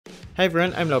Hi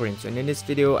everyone, I'm Lorenzo and in this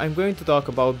video I'm going to talk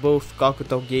about both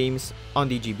Cocoto games on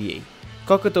the GBA.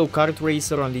 Cocoto Kart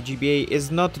Racer on the GBA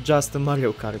is not just a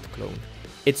Mario Kart clone,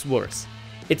 it's worse.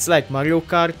 It's like Mario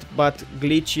Kart but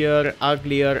glitchier,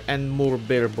 uglier and more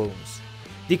bare bones.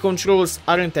 The controls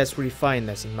aren't as refined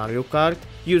as in Mario Kart,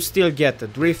 you still get a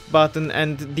drift button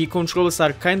and the controls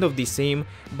are kind of the same,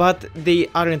 but they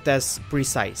aren't as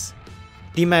precise.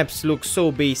 The maps look so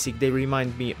basic they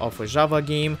remind me of a Java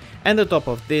game, and on top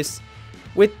of this,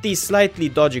 with these slightly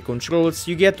dodgy controls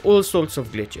you get all sorts of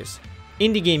glitches.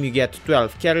 In the game you get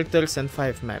 12 characters and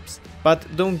 5 maps, but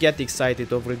don't get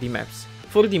excited over the maps.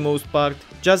 For the most part,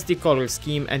 just the color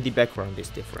scheme and the background is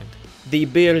different. They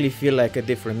barely feel like a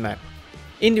different map.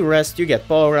 In the rest you get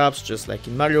power-ups just like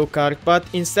in Mario Kart, but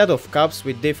instead of cups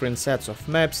with different sets of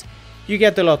maps, you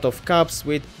get a lot of cups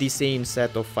with the same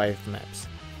set of 5 maps.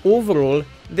 Overall,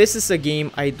 this is a game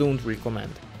I don't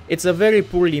recommend. It's a very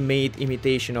poorly made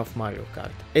imitation of Mario Kart.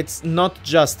 It's not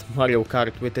just Mario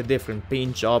Kart with a different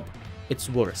paint job, it's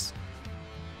worse.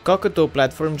 Cocoto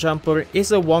Platform Jumper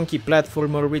is a wonky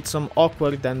platformer with some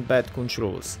awkward and bad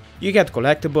controls. You get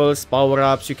collectibles,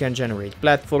 power-ups, you can generate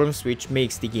platforms, which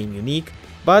makes the game unique,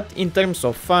 but in terms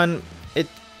of fun, it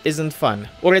isn't fun,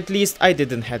 or at least I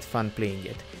didn't have fun playing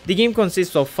it. The game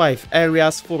consists of 5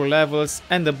 areas, 4 levels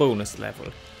and a bonus level.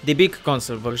 The big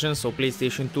console version, so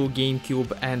PlayStation 2,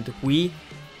 GameCube and Wii,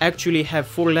 actually have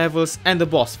 4 levels and a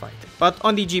boss fight, but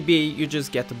on the GBA you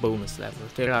just get a bonus level,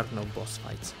 there are no boss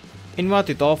fights. In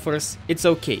what it offers, it's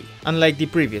okay, unlike the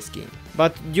previous game,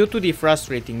 but due to the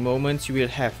frustrating moments you will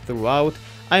have throughout,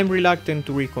 I'm reluctant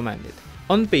to recommend it.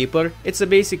 On paper, it's a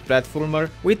basic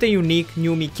platformer with a unique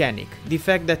new mechanic, the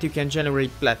fact that you can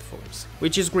generate platforms,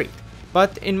 which is great,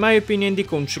 but in my opinion the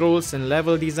controls and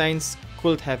level designs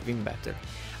could have been better.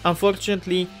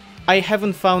 Unfortunately, I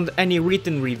haven't found any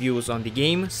written reviews on the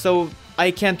game, so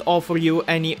I can't offer you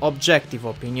any objective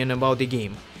opinion about the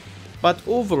game. But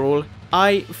overall,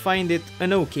 I find it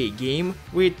an okay game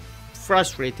with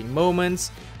frustrating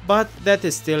moments, but that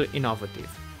is still innovative.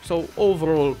 So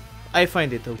overall, I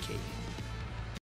find it okay.